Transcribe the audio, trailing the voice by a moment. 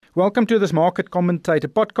Welcome to this Market Commentator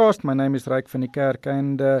podcast. My name is Ryk van die Kerk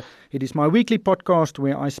and it is my weekly podcast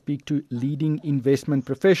where I speak to leading investment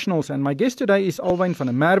professionals. And my guest today is Alwyn van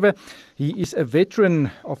der Merwe. He is a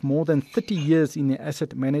veteran of more than 30 years in the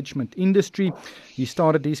asset management industry. He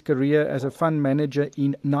started his career as a fund manager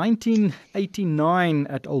in 1989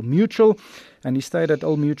 at Old Mutual. And he stayed at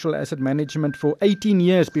Old Mutual Asset Management for 18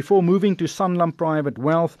 years before moving to Sanlam Private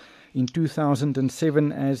Wealth in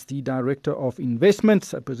 2007 as the Director of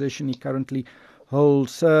Investments, a position he currently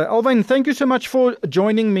holds. Alwyn, thank you so much for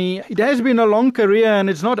joining me. It has been a long career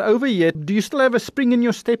and it's not over yet. Do you still have a spring in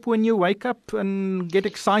your step when you wake up and get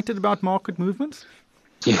excited about market movements?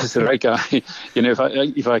 Yes, Ryk.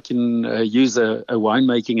 If I can use a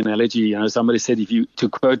winemaking analogy, somebody said, to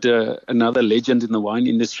quote another legend in the wine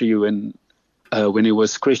industry, when he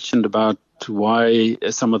was questioned about why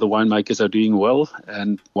some of the winemakers are doing well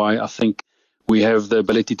and why I think we have the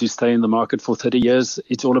ability to stay in the market for 30 years,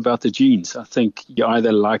 it's all about the genes. I think you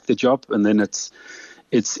either like the job and then it's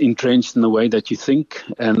entrenched in the way that you think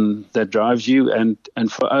and that drives you. And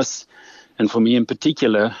for us, and for me in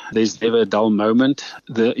particular, there's never a dull moment.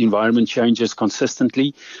 The environment changes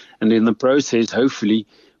consistently. And in the process, hopefully,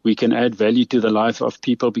 we can add value to the life of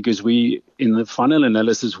people because in the funnel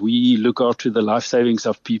analysis, we look after the life savings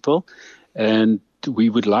of people. And we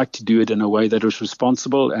would like to do it in a way that is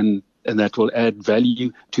responsible and that will add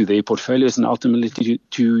value to their portfolios and ultimately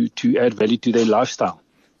to add value to their lifestyle.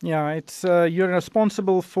 Yeah, it's you're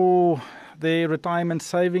responsible for their retirement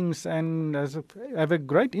savings and have a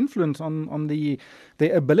great influence on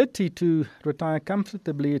their ability to retire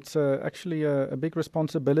comfortably. It's actually a big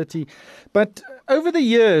responsibility. But over the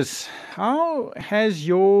years, how has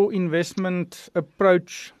your investment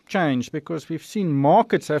approach changed? Because we've seen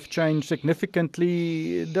markets have changed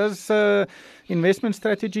significantly. Does investment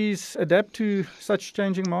strategies adapt to such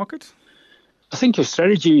changing markets? I think your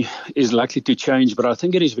strategy is likely to change, but I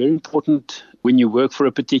think it is very important when you work for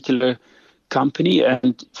a particular company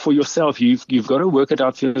and for yourself, you've got to work it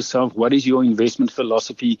out for yourself. What is your investment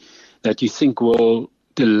philosophy that you think will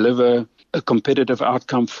deliver a competitive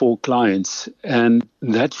outcome for clients? And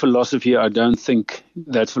that philosophy, I don't think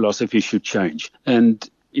that philosophy should change. And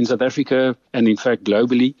in South Africa, and in fact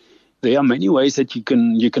globally, there are many ways that you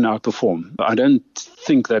can outperform. I don't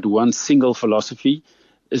think that one single philosophy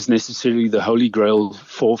is necessarily the holy grail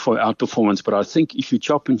for outperformance. But I think if you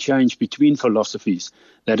chop and change between philosophies,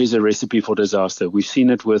 that is a recipe for disaster. We've seen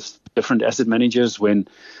it with different asset managers when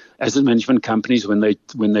asset management companies, when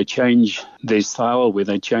they change their style, when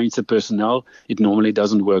they change the personnel, it normally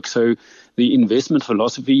doesn't work. So the investment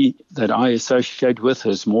philosophy that I associate with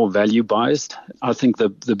is more value biased. I think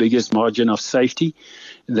the biggest margin of safety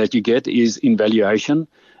that you get is in valuation.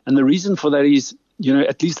 And the reason for that is,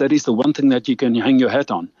 at least that is the one thing that you can hang your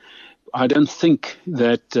hat on. I don't think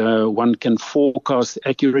that one can forecast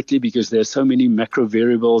accurately because there are so many macro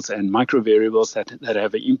variables and micro variables that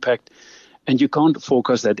have an impact, and you can't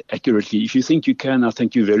forecast that accurately. If you think you can, I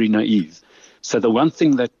think you're very naive. So the one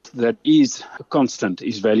thing that is constant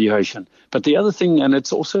is valuation. But the other thing, and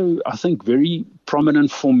it's also, I think, very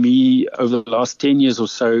prominent for me over the last 10 years or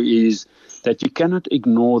so, is that you cannot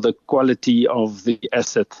ignore the quality of the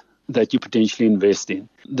asset that you potentially invest in.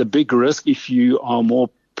 The big risk, if you are more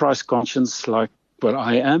price conscious like what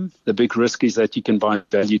I am, the big risk is that you can buy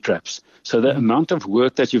value traps. So the amount of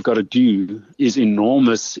work that you've got to do is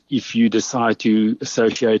enormous if you decide to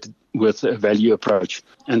associate with a value approach.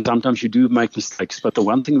 And sometimes you do make mistakes. But the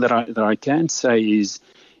one thing that I can say is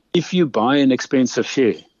if you buy an expensive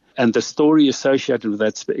share and the story associated with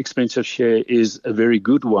that expensive share is a very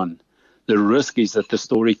good one, the risk is that the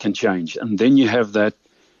story can change. And then you have that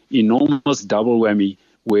enormous double whammy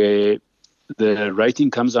where the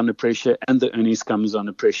rating comes under pressure and the earnings comes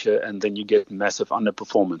under pressure, and then you get massive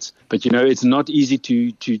underperformance. But it's not easy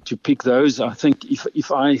to pick those. I think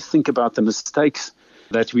if I think about the mistakes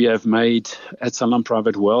that we have made at Sanlam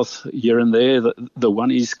Private Wealth here and there, the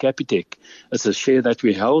one is Capitec. It's a share that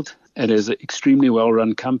we held. It is an extremely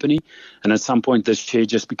well-run company, and at some point this share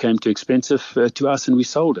just became too expensive to us, and we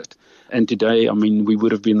sold it. And today, we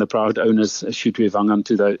would have been the proud owners should we have hung on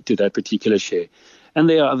to that particular share. And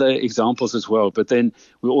there are other examples as well. But then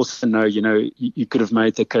we also know, you could have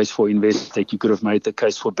made the case for Investec, you could have made the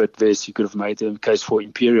case for Bidvest, you could have made the case for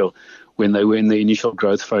Imperial when they were in the initial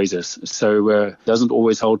growth phases. So it doesn't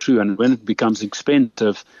always hold true. And when it becomes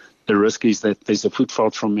expensive, the risk is that there's a foot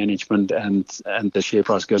fault from management and the share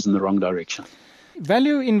price goes in the wrong direction.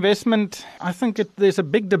 Value investment, I think there's a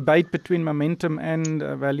big debate between momentum and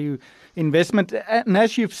value investment. And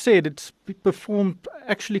as you've said, it's performed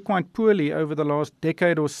actually quite poorly over the last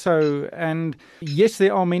decade or so. And yes,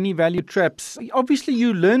 there are many value traps. Obviously,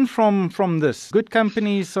 you learn from this. Good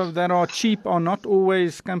companies that are cheap are not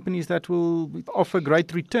always companies that will offer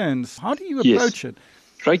great returns. How do you approach it?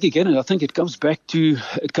 Right, again, and I think it comes back to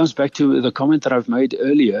the comment that I've made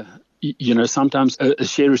earlier. Sometimes a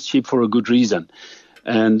share is cheap for a good reason.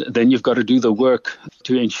 And then you've got to do the work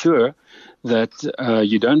to ensure that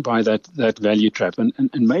you don't buy that value trap. And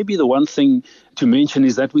maybe the one thing to mention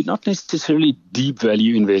is that we're not necessarily deep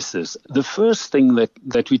value investors. The first thing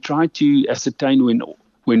that we try to ascertain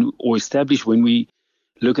or establish when we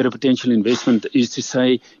look at a potential investment is to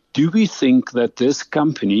say, do we think that this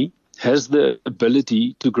company has the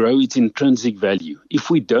ability to grow its intrinsic value? If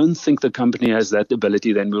we don't think the company has that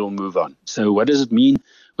ability, then we'll move on. So what does it mean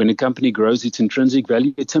when a company grows its intrinsic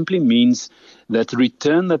value? It simply means that the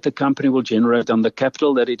return that the company will generate on the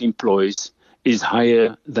capital that it employs is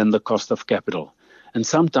higher than the cost of capital. And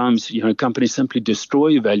sometimes, companies simply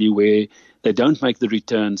destroy value where they don't make the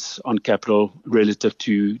returns on capital relative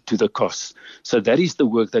to the costs. So that is the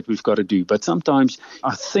work that we've got to do. But sometimes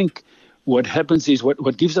I think what happens is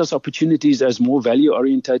what gives us opportunities as more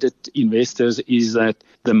value-orientated investors is that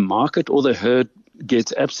the market or the herd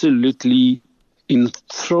gets absolutely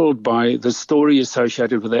enthralled by the story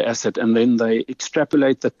associated with the asset, and then they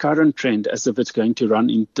extrapolate the current trend as if it's going to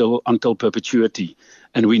run until perpetuity.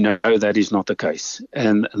 And we know that is not the case.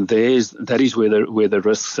 And that is where the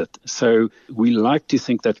risks sit. So we like to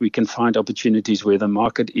think that we can find opportunities where the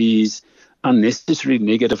market is unnecessarily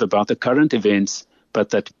negative about the current events,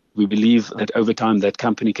 but that we believe that over time that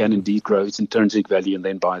company can indeed grow its intrinsic value and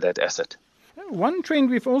then buy that asset. One trend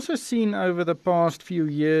we've also seen over the past few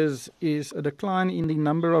years is a decline in the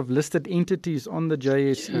number of listed entities on the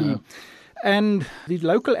JSE. Yeah. And the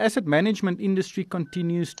local asset management industry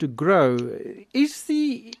continues to grow. Is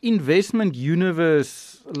the investment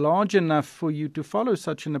universe large enough for you to follow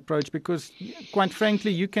such an approach? Because quite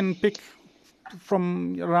frankly, you can pick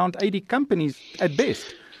from around 80 companies at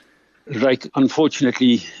best. Right.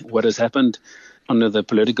 Unfortunately, what has happened under the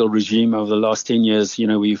political regime over the last 10 years,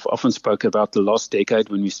 we've often spoke about the last decade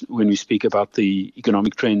when we speak about the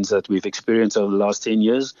economic trends that we've experienced over the last 10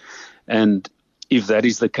 years. And if that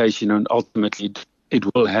is the case, ultimately it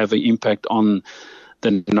will have an impact on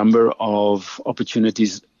the number of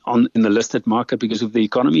opportunities in the listed market, because if the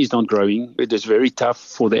economy is not growing, it is very tough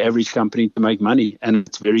for the average company to make money. And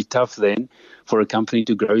it's very tough then for a company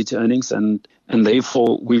to grow its earnings. And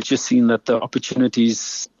therefore, we've just seen that the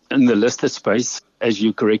opportunities in the listed space, as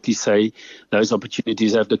you correctly say, those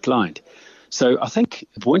opportunities have declined. So I think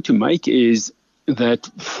the point to make is that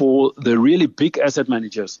for the really big asset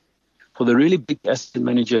managers,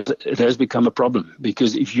 it has become a problem,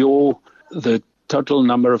 because if the total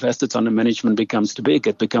number of assets under management becomes too big,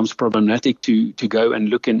 it becomes problematic to go and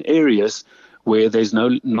look in areas where there's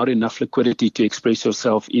not enough liquidity to express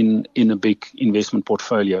yourself in a big investment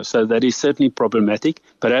portfolio. So that is certainly problematic.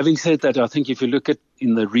 But having said that, I think if you look at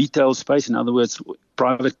in the retail space, in other words,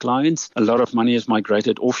 private clients, a lot of money has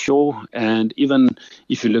migrated offshore. And even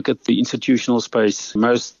if you look at the institutional space,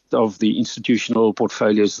 most of the institutional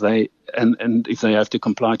portfolios, and if they have to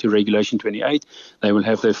comply to Regulation 28, they will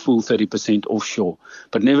have their full 30% offshore.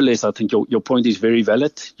 But nevertheless, I think your point is very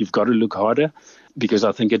valid. You've got to look harder, because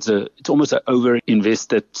I think it's almost an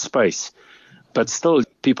over-invested space. But still,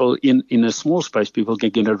 people in a small space, people can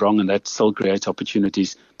get it wrong, and that still creates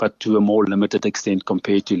opportunities, but to a more limited extent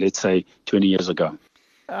compared to, let's say, 20 years ago.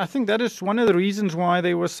 I think that is one of the reasons why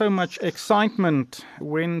there was so much excitement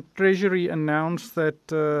when Treasury announced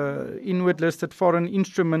that inward-listed foreign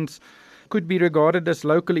instruments could be regarded as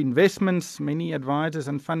local investments. Many advisors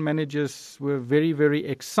and fund managers were very, very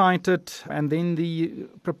excited, and then the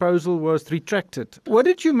proposal was retracted. What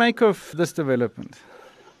did you make of this development?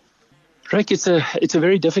 Rick, it's a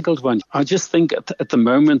very difficult one. I just think at the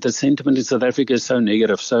moment the sentiment in South Africa is so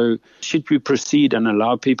negative. So should we proceed and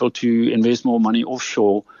allow people to invest more money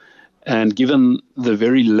offshore? And given the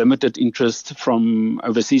very limited interest from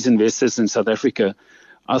overseas investors in South Africa,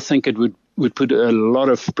 I think it would put a lot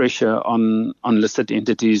of pressure on listed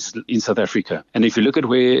entities in South Africa. And if you look at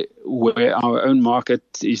where our own market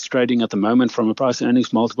is trading at the moment from a price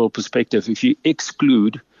earnings multiple perspective, if you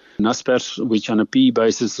exclude Naspers, which on a PE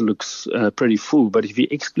basis looks pretty full, but if you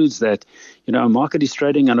exclude that, our market is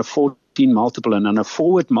trading on a 14 multiple and on a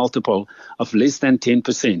forward multiple of less than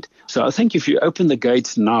 10%. So I think if you open the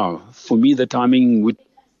gates now, for me, the timing would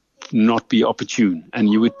not be opportune, and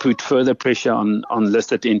you would put further pressure on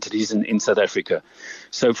listed entities in South Africa.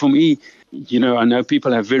 So for me, I know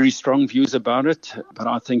people have very strong views about it, but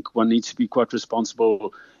I think one needs to be quite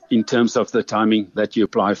responsible in terms of the timing that you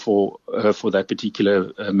apply for that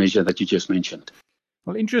particular measure that you just mentioned.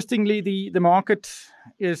 Well, interestingly, the market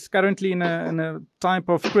is currently in a type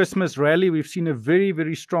of Christmas rally. We've seen a very,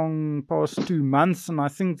 very strong past 2 months, and I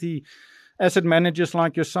think the asset managers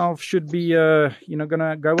like yourself should be, going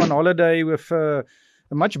to go on holiday with a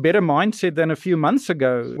much better mindset than a few months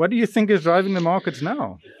ago. What do you think is driving the markets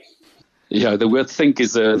now? Yeah, the word think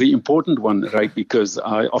is the important one, right? Because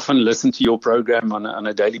I often listen to your program on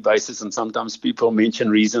a daily basis, and sometimes people mention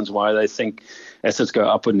reasons why they think assets go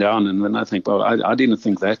up and down. And then I think, well, I didn't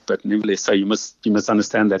think that, but nevertheless, so you must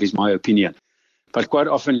understand that is my opinion. But quite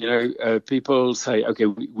often, people say, okay,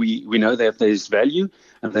 we know that there's value.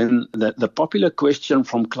 And then the popular question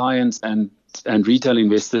from clients and retail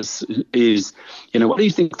investors is, what do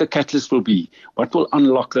you think the catalyst will be? What will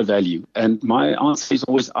unlock the value? And my answer is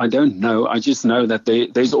always, I don't know. I just know that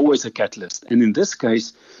there's always a catalyst. And in this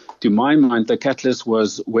case, to my mind, the catalyst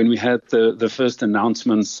was when we had the first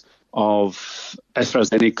announcements of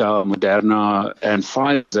AstraZeneca, Moderna, and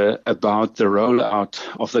Pfizer about the rollout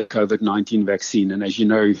of the COVID-19 vaccine. And as you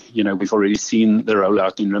know, we've already seen the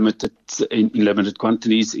rollout in limited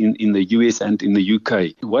quantities in the US and in the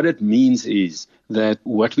UK. What it means is that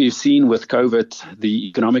what we've seen with COVID, the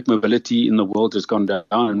economic mobility in the world has gone down,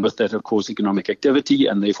 and with that, of course, economic activity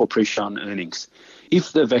and therefore pressure on earnings.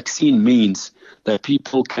 If the vaccine means that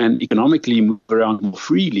people can economically move around more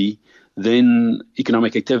freely, then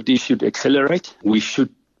economic activity should accelerate. We should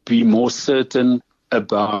be more certain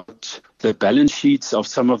about the balance sheets of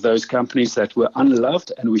some of those companies that were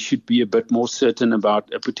unloved, and we should be a bit more certain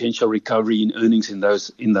about a potential recovery in earnings in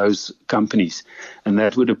those companies. And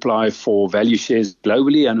that would apply for value shares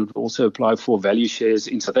globally, and it would also apply for value shares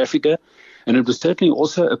in South Africa. And it would certainly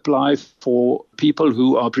also apply for people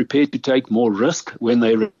who are prepared to take more risk when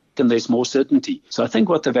they and there's more certainty. So I think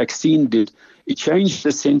what the vaccine did, it changed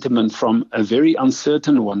the sentiment from a very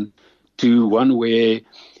uncertain one to one where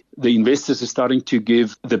the investors are starting to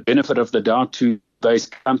give the benefit of the doubt to those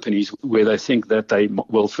companies where they think that they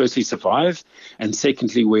will firstly survive, and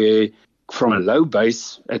secondly where from a low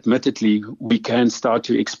base, admittedly, we can start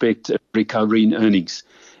to expect a recovery in earnings.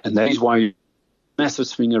 And that is why massive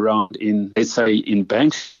swing around in, let's say, in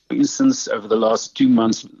banks. For instance, over the last 2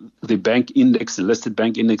 months, the bank index, the listed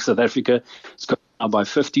bank index South Africa, has gone up by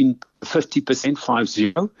 50%,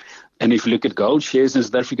 50. And if you look at gold shares in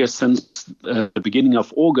South Africa since the beginning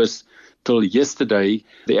of August till yesterday,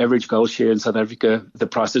 the average gold share in South Africa, the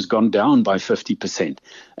price has gone down by 50%.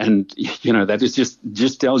 And, that is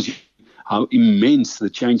just tells you how immense the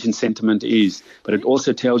change in sentiment is. But it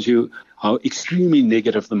also tells you how extremely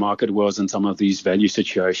negative the market was in some of these value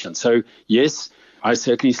situations. So, yes, I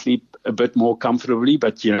certainly sleep a bit more comfortably,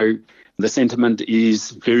 but, the sentiment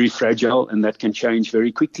is very fragile and that can change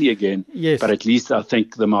very quickly again. Yes. But at least I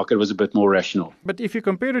think the market was a bit more rational. But if you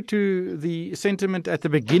compare it to the sentiment at the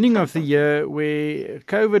beginning of the year where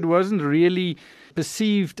COVID wasn't really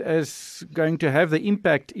perceived as going to have the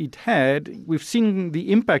impact it had, we've seen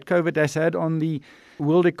the impact COVID has had on the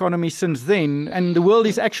world economy since then, and the world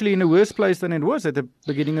is actually in a worse place than it was at the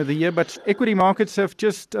beginning of the year, but equity markets have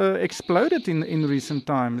just exploded in recent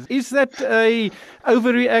times. Is that a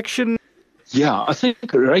overreaction? Yeah, I think,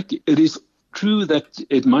 right, it is true that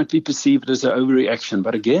it might be perceived as an overreaction,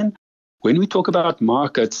 but again, when we talk about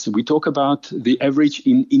markets, we talk about the average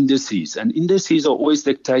in indices, and indices are always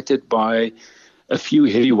dictated by a few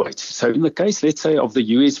heavyweights. So in the case, let's say, of the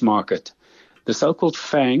US market, the so-called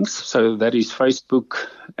FANGs, so that is Facebook,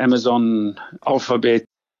 Amazon, Alphabet,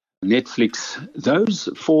 Netflix, those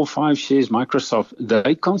 4 or 5 shares, Microsoft,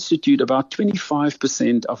 they constitute about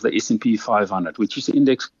 25% of the S&P 500, which is an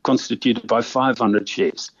index constituted by 500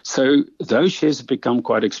 shares. So those shares have become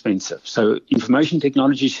quite expensive. So information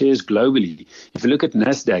technology shares globally, if you look at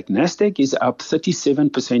NASDAQ is up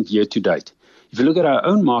 37% year to date. If you look at our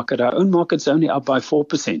own market's only up by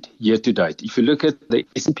 4% year to date. If you look at the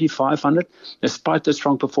S&P 500, despite the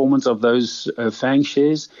strong performance of those FANG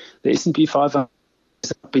shares, the S&P 500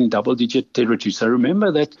 is up in double-digit territory. So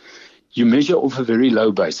remember that you measure off a very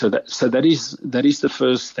low base. So that is the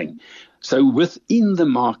first thing. So within the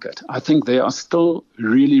market, I think there are still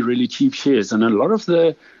really, really cheap shares. And a lot of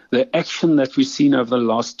the action that we've seen over the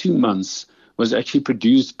last 2 months was actually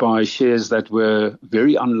produced by shares that were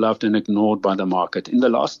very unloved and ignored by the market. In the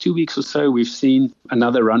last 2 weeks or so, we've seen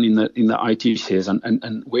another run in the IT shares.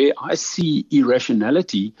 And where I see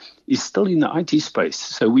irrationality is still in the IT space.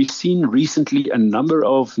 So we've seen recently a number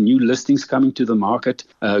of new listings coming to the market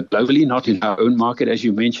globally, not in our own market, as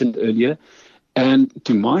you mentioned earlier. And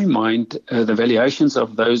to my mind, the valuations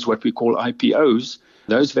of those, what we call IPOs,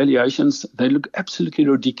 those valuations, they look absolutely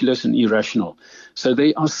ridiculous and irrational. So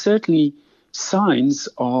they are certainly signs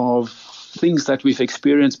of things that we've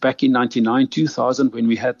experienced back in 99, 2000 when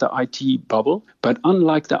we had the IT bubble. But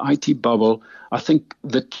unlike the IT bubble, I think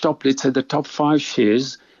let's say the top 5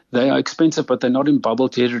 shares, they are expensive, but they're not in bubble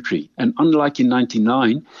territory. And unlike in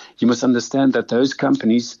 99, you must understand that those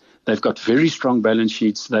companies, they've got very strong balance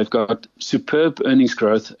sheets, they've got superb earnings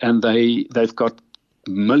growth, and they've got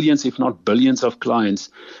millions, if not billions, of clients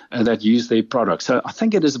that use their products. So I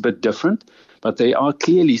think it is a bit different, but there are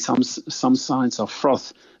clearly some signs of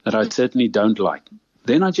froth that I certainly don't like.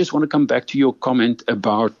 Then I just want to come back to your comment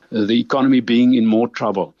about the economy being in more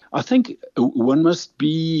trouble. I think one must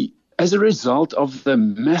be, as a result of the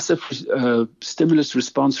massive stimulus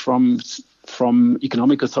response from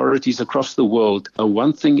economic authorities across the world,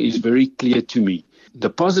 one thing is very clear to me. The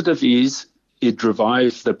positive is it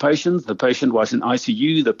revived the patient. The patient was in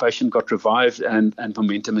ICU. The patient got revived, and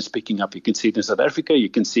momentum is picking up. You can see it in South Africa. You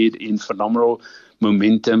can see it in phenomenal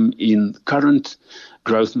momentum in current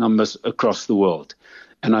growth numbers across the world.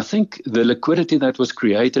 And I think the liquidity that was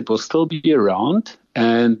created will still be around,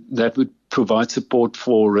 and that would provide support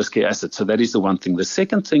for risky assets. So that is the one thing. The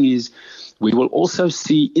second thing is we will also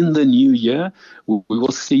see in the new year, we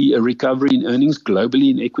will see a recovery in earnings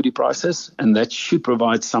globally in equity prices, and that should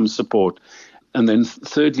provide some support. And then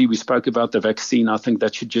thirdly, we spoke about the vaccine. I think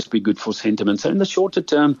that should just be good for sentiment. So in the shorter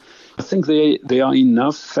term, I think there are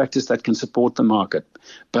enough factors that can support the market.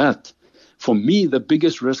 But for me, the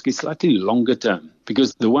biggest risk is slightly longer term,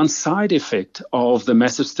 because the one side effect of the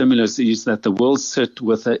massive stimulus is that the world sit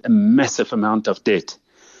with a massive amount of debt.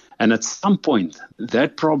 And at some point,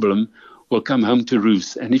 that problem will come home to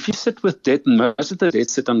roost. And if you sit with debt, and most of the debt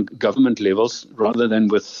sit on government levels rather than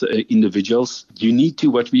with individuals, you need to,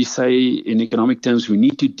 what we say in economic terms, we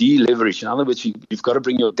need to deleverage. In other words, you've got to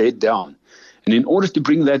bring your debt down. And in order to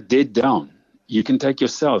bring that debt down, you can take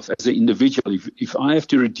yourself as an individual. If I have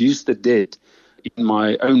to reduce the debt in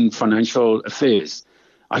my own financial affairs,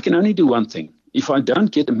 I can only do one thing. If I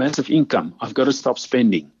don't get a massive income, I've got to stop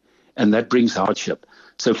spending. And that brings hardship.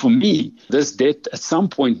 So for me, this debt at some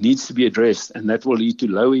point needs to be addressed, and that will lead to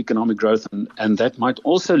low economic growth, and that might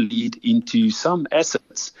also lead into some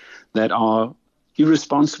assets that are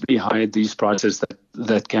irresponsibly high at these prices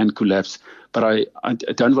that can collapse. But I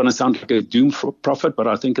don't want to sound like a doom for profit, but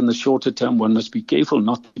I think in the shorter term, one must be careful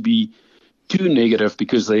not to be too negative,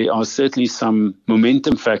 because there are certainly some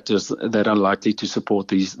momentum factors that are likely to support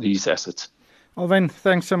these assets. Alwyn,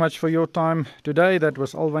 thanks so much for your time today. That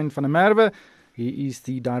was Alwyn van der Merwe. He is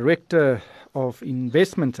the Director of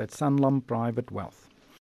Investments at Sanlam Private Wealth.